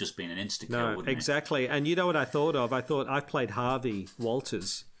this would have just been an insta-kill, wouldn't it? Exactly. And you know what I thought of? I've played Harvey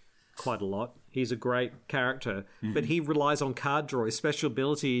Walters quite a lot. He's a great character, but he relies on card draw. His special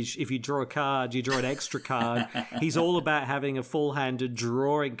ability is if you draw a card, you draw an extra card. He's all about having a full-handed,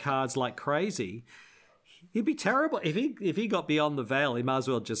 drawing cards like crazy. He'd be terrible. If he got beyond the veil, he might as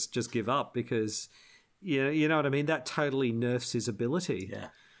well just give up because, you know what I mean? That totally nerfs his ability. Yeah.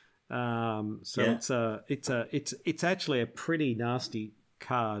 It's actually a pretty nasty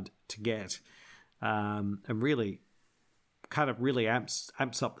card to get, and really amps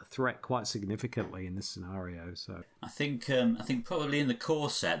up the threat quite significantly in this scenario. So I think probably in the core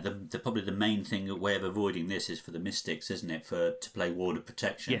set, probably the main way of avoiding this is for the Mystics, isn't it? To play Ward of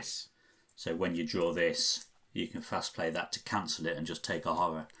Protection. Yes. So when you draw this, you can fast play that to cancel it and just take a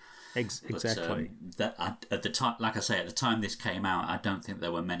horror. Exactly. But, at the time, like I say, at the time this came out, I don't think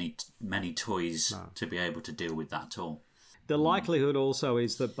there were many toys to be able to deal with that at all. The likelihood also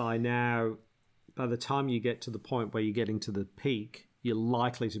is that by the time you get to the point where you're getting to the peak, you're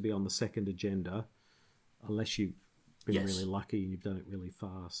likely to be on the second agenda, unless you've been really lucky and you've done it really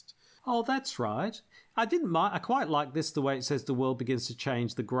fast. Oh, that's right. I didn't mind. I quite like this, the way it says the world begins to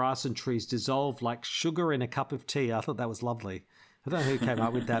change. The grass and trees dissolve like sugar in a cup of tea. I thought that was lovely. I don't know who came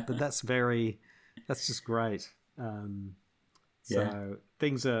up with that, but that's just great. So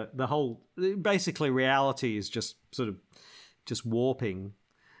things are, basically reality is just sort of just warping.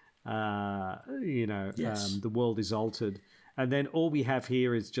 The world is altered. And then all we have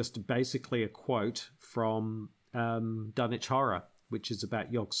here is just basically a quote from Dunwich Horror, which is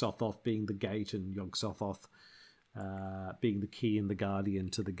about Yog-Sothoth being the gate and Yog-Sothoth being the key and the guardian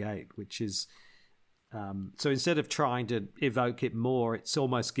to the gate, which is... so instead of trying to evoke it more, it's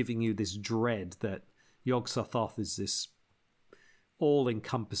almost giving you this dread that Yog-Sothoth is this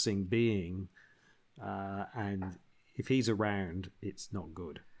all-encompassing being, and if he's around, it's not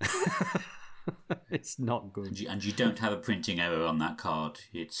good. It's not good. And you don't have a printing error on that card.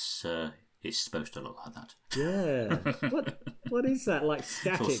 It's supposed to look like that. Yeah. What is that? Like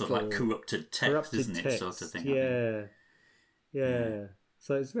static? It's also like corrupted text, isn't it? Sort of thing. Yeah.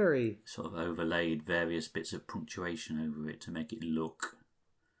 So it's very... sort of overlaid various bits of punctuation over it to make it look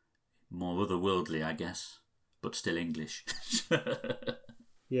more otherworldly, I guess, but still English.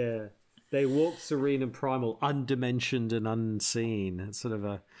 Yeah. They walk serene and primal, undimensioned and unseen. It's sort of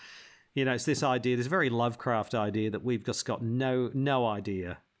a... it's this idea, this very Lovecraft idea that we've just got no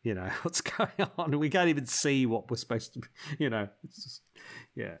idea, what's going on. We can't even see what we're supposed to be, It's just,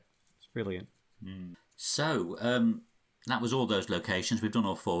 it's brilliant. So, that was all those locations. We've done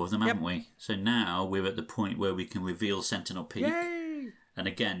all 4 of them, haven't we? So now we're at the point where we can reveal Sentinel Peak. Yay! And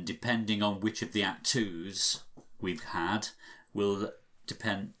again, depending on which of the Act 2s we've had, will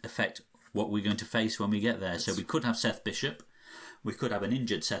affect what we're going to face when we get there. So we could have Seth Bishop, we could have an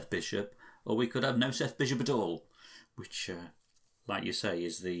injured Seth Bishop, or we could have no Seth Bishop at all, which, like you say,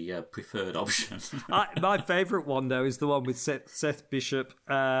 is the preferred option. My favourite one, though, is the one with Seth Bishop,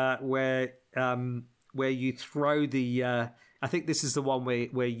 where you throw the... I think this is the one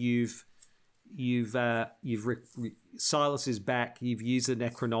where you've Silas's back. You've used the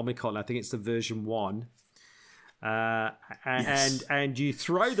Necronomicon. I think it's the version 1. And you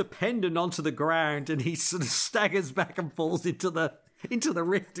throw the pendant onto the ground, and he sort of staggers back and falls into the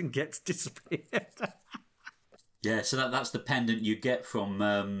rift and gets disappeared. Yeah, so that's the pendant you get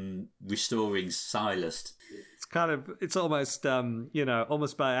from restoring Silas. It's almost,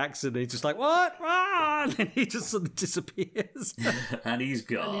 almost by accident. He's just like, what? Ah! And then he just sort of disappears. And he's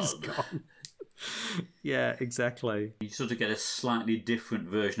gone. Yeah, exactly. You sort of get a slightly different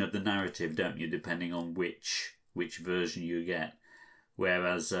version of the narrative, don't you, depending on which version you get.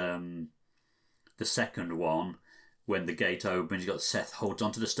 Whereas the second one, when the gate opens, you've got Seth holds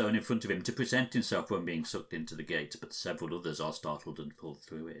onto the stone in front of him to present himself when being sucked into the gate, but several others are startled and pull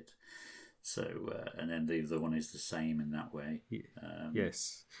through it. So, and then the other one is the same in that way.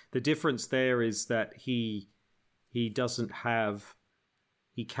 Yes. The difference there is that he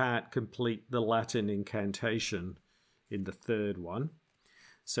can't complete the Latin incantation in the third one,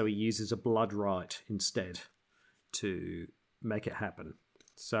 so he uses a blood rite instead to make it happen.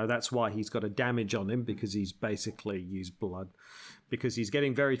 So that's why he's got a damage on him, because he's basically used blood, because he's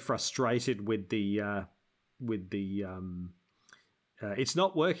getting very frustrated with the it's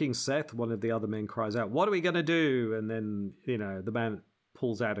not working, Seth. One of the other men cries out, "What are we going to do?" And then, the man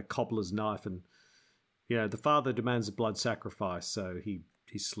pulls out a cobbler's knife, and, the father demands a blood sacrifice. So he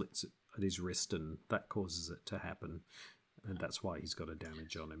slits it at his wrist, and that causes it to happen. And that's why he's got a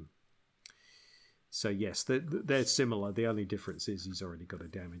damage on him. So, yes, they're similar. The only difference is he's already got a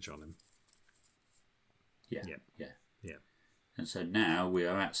damage on him. Yeah. And so now we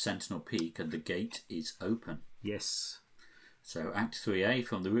are at Sentinel Peak, and the gate is open. Yes. So Act 3A,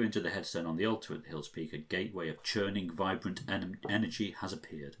 from the ruin to the headstone on the altar at the Hill's Peak, a gateway of churning, vibrant energy has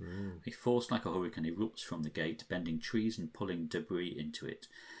appeared. A force like a hurricane erupts from the gate, bending trees and pulling debris into it.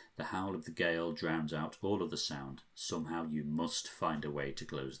 The howl of the gale drowns out all other sound. Somehow you must find a way to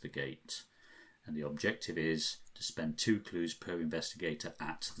close the gate. And the objective is to spend 2 clues per investigator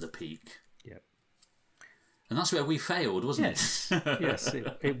at the peak. Yep. And that's where we failed, wasn't it? Yes,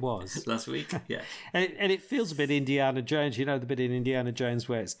 it was. Last week, yeah. And it feels a bit Indiana Jones, the bit in Indiana Jones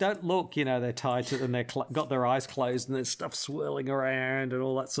where it's, don't look, they're tied to and they're got their eyes closed and there's stuff swirling around and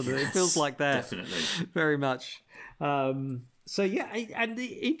all that sort of thing. It feels like that. Definitely. Very much. So, yeah, and the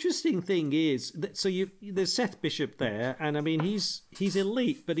interesting thing is, there's Seth Bishop there, and I mean, he's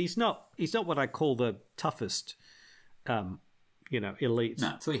elite, but he's not what I call the toughest elite.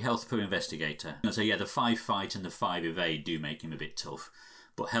 No, 3 health per investigator. So yeah, the 5 fight and the 5 evade do make him a bit tough,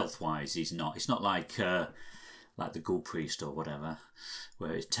 but health-wise, he's not. It's not like the Ghoul Priest or whatever,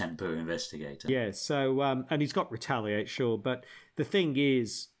 where it's 10 per investigator. Yeah. So and he's got retaliate, sure, but the thing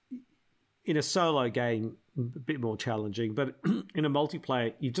is, in a solo game, a bit more challenging, but in a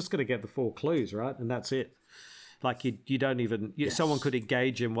multiplayer, you're just going to get the 4 clues, right? And that's it. Like you don't even. Yes. Someone could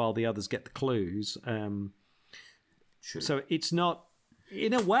engage him while the others get the clues. True. So it's not,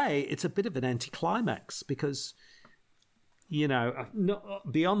 in a way, it's a bit of an anticlimax because,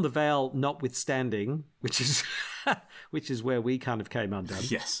 Beyond the Veil notwithstanding, which is where we kind of came undone.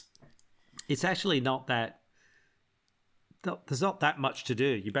 Yes. It's actually not that. There's not that much to do.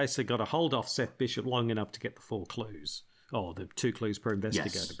 You basically got to hold off Seth Bishop long enough to get the 4 clues, or the 2 clues per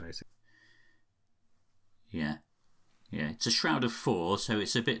investigator, basically. Yeah. Yeah, it's a Shroud of 4, so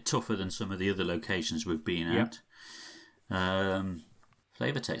it's a bit tougher than some of the other locations we've been at.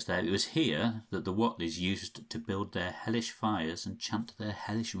 Flavor text there. It was here that the Watleys used to build their hellish fires and chant their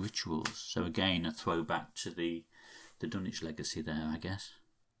hellish rituals. So again, a throwback to the Dunwich legacy there, I guess.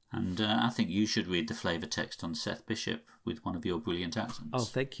 And I think you should read the flavour text on Seth Bishop with one of your brilliant accents. Oh,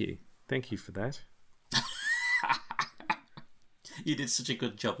 thank you. Thank you for that. You did such a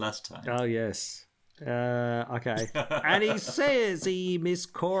good job last time. Oh, yes. Okay. And he says he miss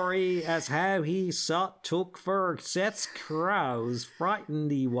Corey as how he took for Seth's crows.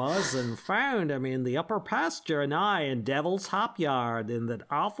 Frightened he was and found him in the upper pasture nigh in Devil's Hop Yard in that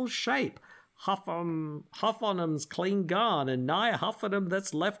awful shape. Huff on him's clean gone, and nigh huff on him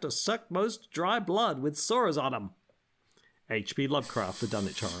that's left to suck most dry blood with sores on him. H.P. Lovecraft, the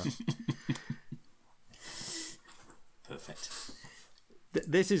Dunwich Horror. Perfect.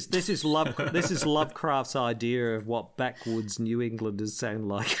 This is Lovecraft's idea of what backwoods New Englanders sound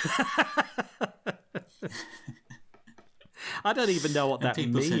like. I don't even know what that means.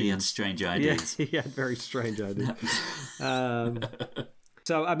 People said he had strange ideas. Yeah, he had very strange ideas.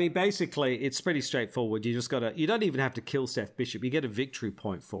 So, I mean, basically, it's pretty straightforward. You don't even have to kill Seth Bishop. You get a victory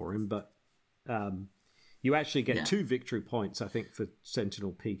point for him, but you actually get 2 victory points, I think, for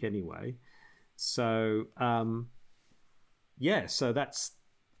Sentinel Peak anyway. So, so that's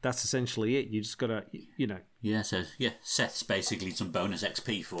essentially it. You just got to, Yeah, so, Seth's basically some bonus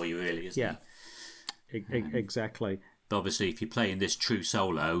XP for you, really, isn't he? Exactly. But obviously, if you're playing this true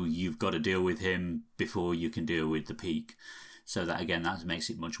solo, you've got to deal with him before you can deal with the peak. So that makes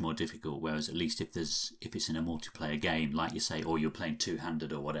it much more difficult. Whereas at least if it's in a multiplayer game, like you say, or you're playing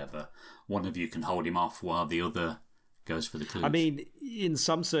 2-handed or whatever, one of you can hold him off while the other goes for the clues. I mean, in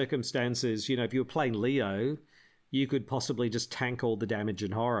some circumstances, if you were playing Leo, you could possibly just tank all the damage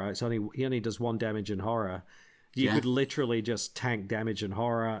and horror. He only does 1 damage and horror. You could literally just tank damage and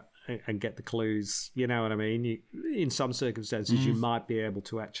horror and get the clues. You know what I mean? In some circumstances, you might be able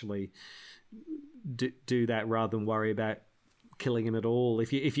to actually do that rather than worry about killing him at all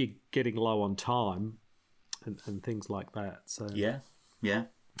if you're getting low on time and things like that. So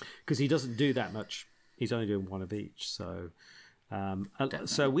because he doesn't do that much. He's only doing 1 of each. So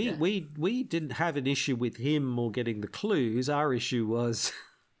we didn't have an issue with him or getting the clues. Our issue was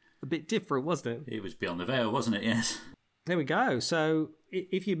a bit different, wasn't it? It was Beyond the Veil, wasn't it? Yes. There we go. So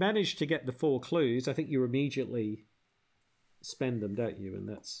if you manage to get the 4 clues, I think you're immediately spend them, don't you? And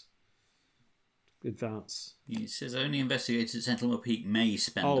that's advance. It says only investigators at Sentinel Peak may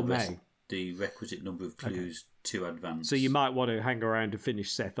spend the requisite number of clues to advance. So you might want to hang around to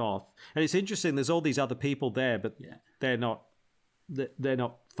finish Seth off. And it's interesting. There's all these other people there, but they're not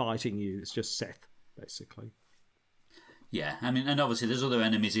fighting you. It's just Seth, basically. Yeah, I mean, and obviously there's other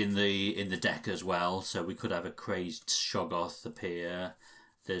enemies in the deck as well. So we could have a crazed Shoggoth appear.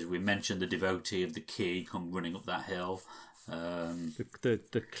 We mentioned the devotee of the key come running up that hill. The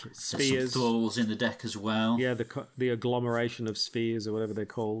spheres. There's some thralls in the deck as well. Yeah, the agglomeration of spheres, or whatever they're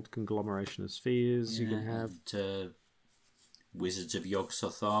called, conglomeration of spheres. You can have wizards of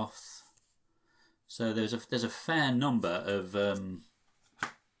Yog-Sothoth. So there's a fair number of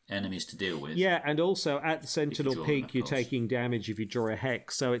enemies to deal with. Yeah, and also at the Sentinel Peak, you're taking damage if you draw a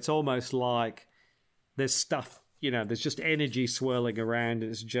hex. So it's almost like there's stuff. There's just energy swirling around,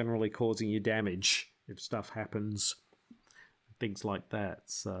 and it's generally causing you damage if stuff happens. Things like that.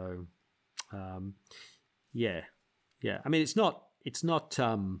 So, yeah. I mean, it's not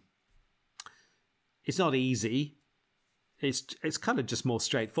easy. It's kind of just more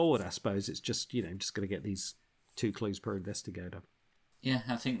straightforward, I suppose. It's just just going to get these 2 clues per investigator. Yeah,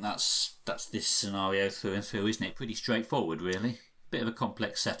 I think that's this scenario through and through, isn't it? Pretty straightforward, really. Bit of a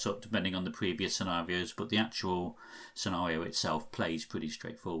complex setup depending on the previous scenarios, but the actual scenario itself plays pretty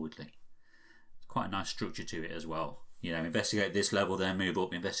straightforwardly. Quite a nice structure to it as well. Investigate this level, then move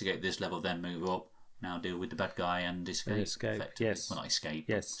up. Investigate this level, then move up. Now deal with the bad guy and escape. Yes. Well, not escape.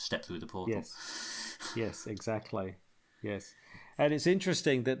 Yes. Step through the portal. Yes, exactly. Yes. And it's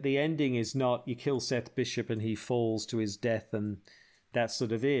interesting that the ending is not you kill Seth Bishop and he falls to his death and that's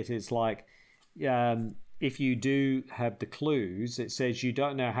sort of it. It's like if you do have the clues, it says you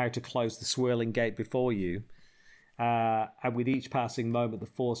don't know how to close the swirling gate before you. And with each passing moment, the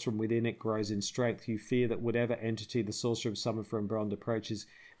force from within it grows in strength. You fear that whatever entity the sorcerer of summoned from beyond approaches.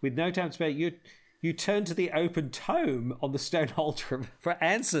 With no time to spare, you turn to the open tome on the stone altar for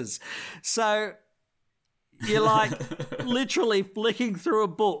answers. So you're like literally flicking through a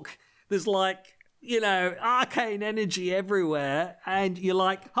book. There's arcane energy everywhere. And you're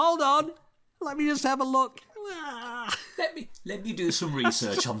like, hold on, let me just have a look. Let me do some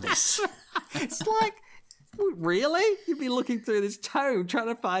research on this. It's like... Really? You'd be looking through this tome trying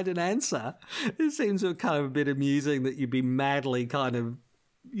to find an answer? It seems kind of a bit amusing that you'd be madly kind of,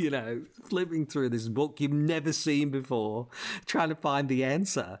 flipping through this book you've never seen before, trying to find the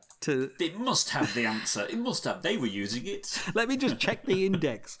answer to... It must have the answer. It must have. They were using it. Let me just check the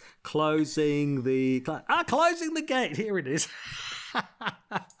index. Closing the gate. Here it is.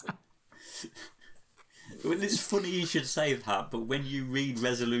 Well, it's funny you should say that, but when you read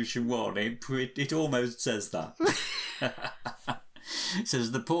Resolution 1, it almost says that. It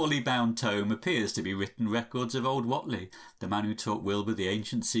says, the poorly bound tome appears to be written records of old Whatley, the man who taught Wilbur the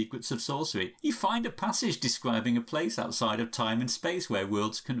ancient secrets of sorcery. You find a passage describing a place outside of time and space where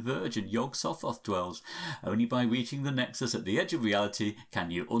worlds converge and Yog-Sothoth dwells. Only by reaching the nexus at the edge of reality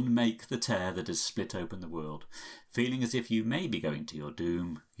can you unmake the tear that has split open the world. Feeling as if you may be going to your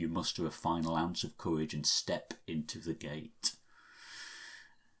doom, you muster a final ounce of courage and step into the gate.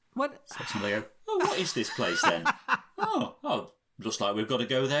 What? So they go, what is this place then? oh, looks like we've got to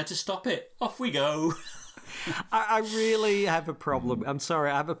go there to stop it. Off we go. I really have a problem. I'm sorry,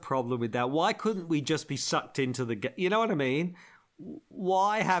 I have a problem with that. Why couldn't we just be sucked into the gate? You know what I mean?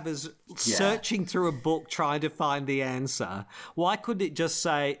 Why have us searching through a book trying to find the answer? Why couldn't it just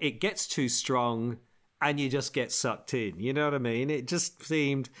say it gets too strong and you just get sucked in? You know what I mean? It just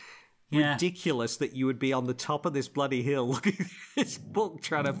seemed ridiculous that you would be on the top of this bloody hill looking at this book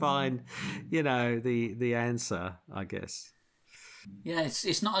trying to find, the answer, I guess. Yeah,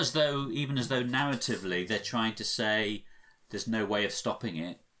 it's not as though narratively they're trying to say there's no way of stopping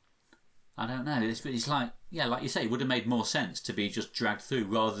it. I don't know. It's like, like you say, it would have made more sense to be just dragged through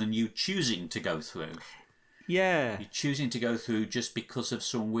rather than you choosing to go through. Yeah. You're choosing to go through just because of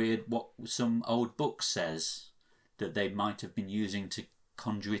what some old book says that they might have been using to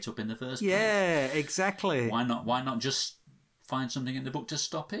conjure it up in the first place. Yeah, exactly. Why not just find something in the book to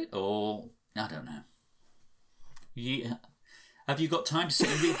stop it? Or, I don't know. Have you got time to sit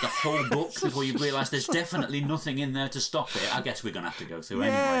and read the whole book before you realise there's definitely nothing in there to stop it? I guess we're going to have to go through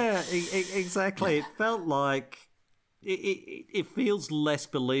anyway. Yeah, exactly. It felt like it feels less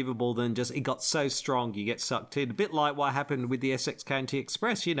believable than just it got so strong you get sucked in. A bit like what happened with the Essex County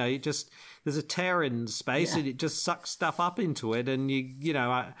Express. There's a tear in space and it just sucks stuff up into it, and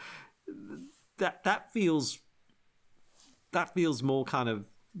that feels more kind of.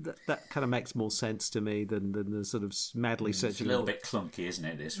 That kind of makes more sense to me than the sort of madly searching. It's a little bit clunky, isn't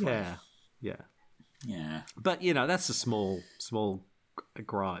it? This one. Yeah. Yeah. But, you know, that's a small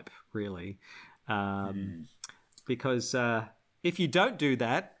gripe, really. Because if you don't do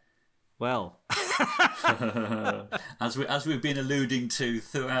that, well... as we've been alluding to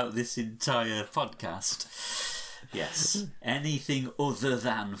throughout this entire podcast, yes, anything other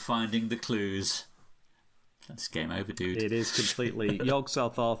than finding the clues, that's game over, dude. It is completely...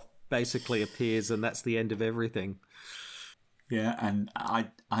 Yog-Sothoth basically appears and that's the end of everything. Yeah, and I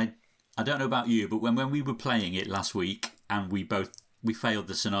don't know about you, but when we were playing it last week and we failed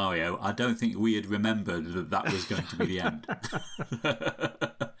the scenario, I don't think we had remembered that was going to be the end.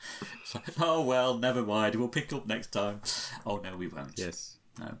 It's like, oh well, never mind, we'll pick up next time. Oh no, we won't. Yes.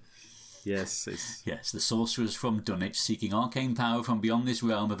 No. Yes. Yes, the sorcerers from Dunwich, seeking arcane power from beyond this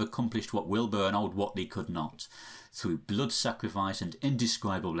realm, have accomplished what Wilbur and old Whatley could not. Through blood sacrifice and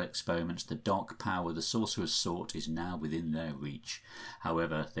indescribable experiments, the dark power the sorcerers sought is now within their reach.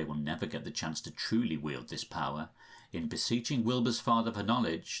 However, they will never get the chance to truly wield this power. In beseeching Wilbur's father for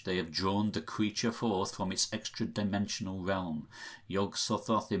knowledge, they have drawn the creature forth from its extra-dimensional realm.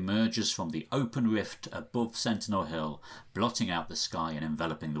 Yog-Sothoth emerges from the open rift above Sentinel Hill, blotting out the sky and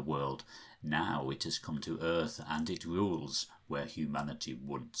enveloping the world. Now it has come to Earth, and it rules where humanity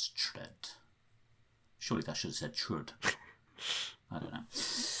once tread. Surely that should have said trud. I don't know.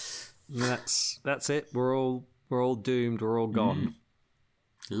 That's it. We're all doomed. We're all gone.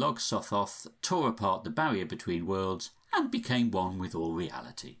 Yog-Sothoth tore apart the barrier between worlds and became one with all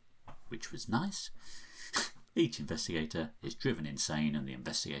reality, which was nice. Each investigator is driven insane and the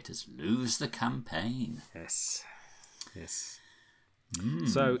investigators lose the campaign. Yes.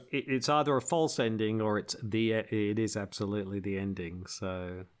 So it's either a false ending or it is absolutely the ending.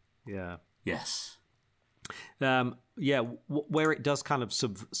 So, yeah. Yes. Where it does kind of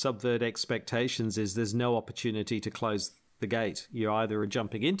subvert expectations is there's no opportunity to close the gate. You're either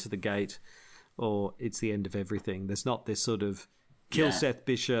jumping into the gate or it's the end of everything. There's not this sort of kill Seth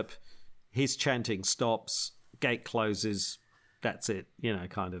Bishop, his chanting stops, gate closes, that's it,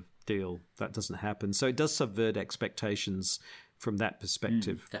 kind of deal. That doesn't happen. So it does subvert expectations from that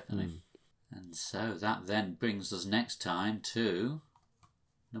perspective. Definitely. And so that then brings us next time to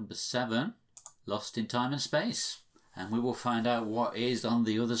number 7, Lost in Time and Space. And we will find out what is on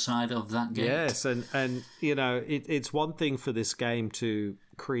the other side of that gate. Yes, and it's one thing for this game to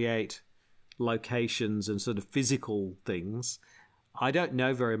create locations and sort of physical things. I don't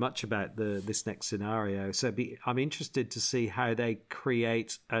know very much about this next scenario, so I'm interested to see how they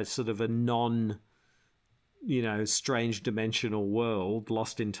create a sort of a strange dimensional world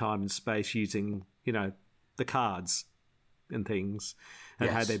lost in time and space using, the cards and things. And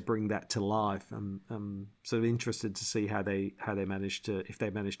how they bring that to life. I'm sort of interested to see how they manage to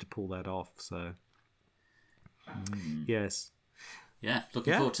pull that off. So, yes,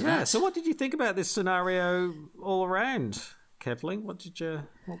 looking forward to that. So, what did you think about this scenario all around, Kevling? What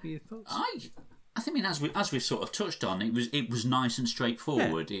were your thoughts? I think, as we've sort of touched on, it was nice and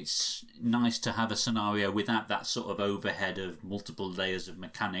straightforward. Yeah. It's nice to have a scenario without that sort of overhead of multiple layers of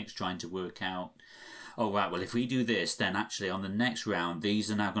mechanics trying to work out. Oh, right, well, if we do this, then actually on the next round, these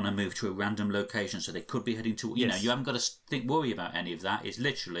are now going to move to a random location, so they could be heading to... You haven't got to worry about any of that. It's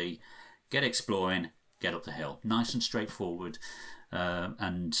literally get exploring, get up the hill. Nice and straightforward.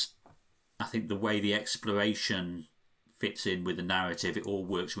 And I think the way the exploration fits in with the narrative, it all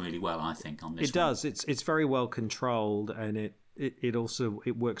works really well, I think, on this It does. It's very well controlled, and it also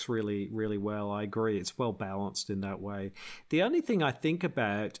works really, really well. I agree. It's well balanced in that way. The only thing I think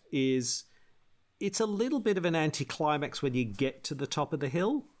about is... it's a little bit of an anticlimax when you get to the top of the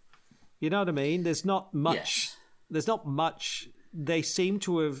hill. You know what I mean? There's not much. Yes. There's not much. They seem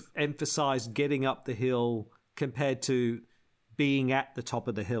to have emphasized getting up the hill compared to being at the top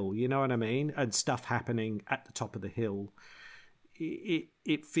of the hill. You know what I mean? And stuff happening at the top of the hill.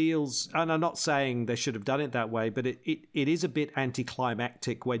 It feels, and I'm not saying they should have done it that way, but it is a bit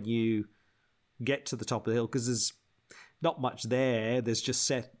anticlimactic when you get to the top of the hill because there's not much there. There's just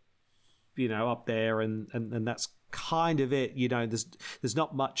Seth, up there, and that's kind of it. There's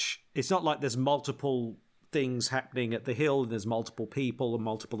not much. It's not like there's multiple things happening at the hill and there's multiple people and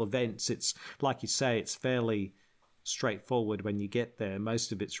multiple events. It's like you say, it's fairly straightforward when you get there.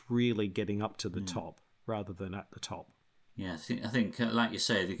 Most of it's really getting up to the top rather than at the top. Yeah, I think like you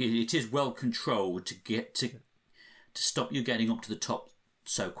say, it is well controlled to get to stop you getting up to the top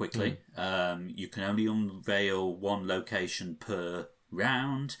so quickly. You can only unveil one location per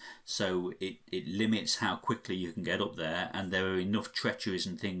round, so it limits how quickly you can get up there, and there are enough treacheries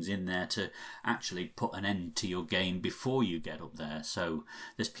and things in there to actually put an end to your game before you get up there. So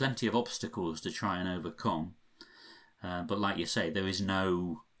there's plenty of obstacles to try and overcome, but like you say, there is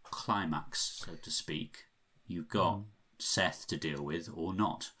no climax, so to speak. You've got Seth to deal with, or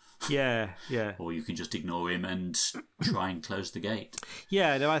not. Yeah. Or you can just ignore him and try and close the gate.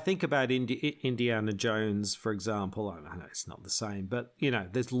 Yeah, no, I think about Indiana Jones, for example. I know it's not the same, but,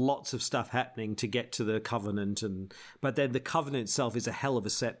 there's lots of stuff happening to get to the Covenant, but then the Covenant itself is a hell of a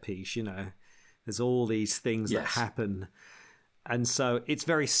set piece, There's all these things that happen. And so it's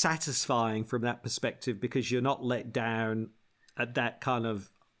very satisfying from that perspective because you're not let down at that kind of...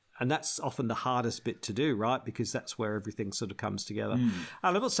 And that's often the hardest bit to do, right? Because that's where everything sort of comes together. And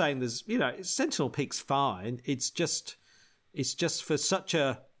I'm not saying there's, Sentinel Peak's fine. It's just for such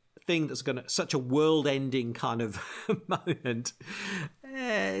a thing that's such a world-ending kind of moment.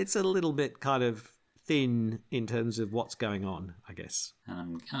 It's a little bit kind of thin in terms of what's going on, I guess.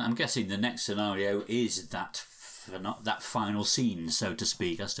 And I'm guessing the next scenario is that final scene, so to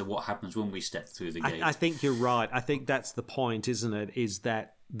speak, as to what happens when we step through the gate. I think you're right. I think that's the point, isn't it? Is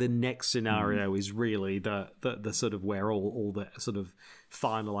that the next scenario is really the sort of where all the sort of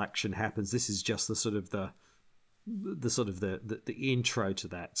final action happens. This is just the sort of the intro to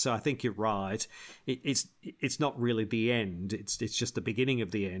that. So I think you're right. It's not really the end. It's just the beginning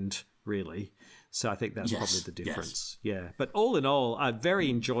of the end, really. So I think that's probably the difference. Yes. Yeah. But all in all, very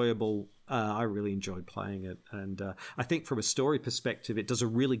enjoyable. I really enjoyed playing it. And I think from a story perspective, it does a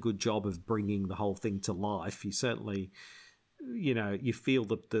really good job of bringing the whole thing to life. You certainly, you feel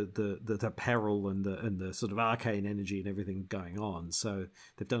the peril and the sort of arcane energy and everything going on. So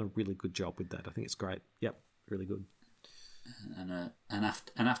they've done a really good job with that. I think it's great. Yep. Really good. And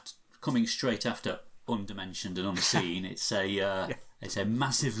after coming straight after Undimensioned and Unseen, it's a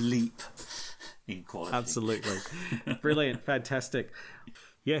massive leap in quality. Absolutely. Brilliant. Fantastic.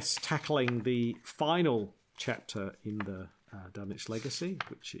 Yes, tackling the final chapter in the Dunwich Legacy,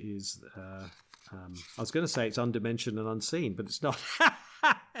 which is I was going to say it's Undimensioned and Unseen, but it's not.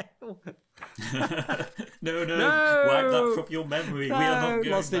 No, wipe that from your memory. No, we are not going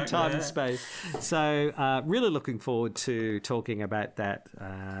lost in back time there. and space. So really looking forward to talking about that.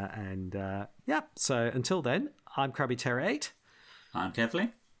 So until then, I'm Krabby Terror 8. I'm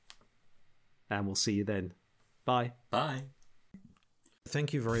Kevly. And we'll see you then. Bye. Bye.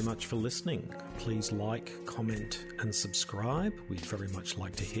 Thank you very much for listening. Please like, comment and subscribe. We'd very much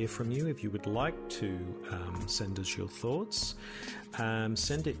like to hear from you. If you would like to send us your thoughts,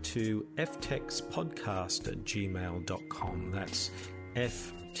 send it to ftextpodcast@gmail.com. That's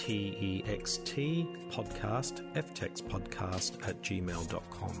FTEXT podcast,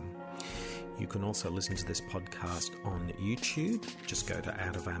 ftextpodcast@gmail.com. You can also listen to this podcast on YouTube. Just go to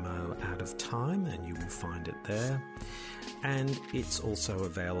Out of Ammo, Out of Time, and you will find it there. And it's also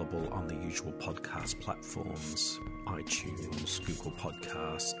available on the usual podcast platforms, iTunes, Google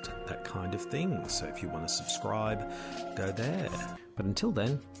Podcast, that kind of thing. So if you want to subscribe, go there. But until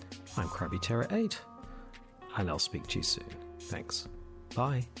then, I'm Krabby Terror 8, and I'll speak to you soon. Thanks.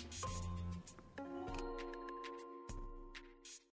 Bye.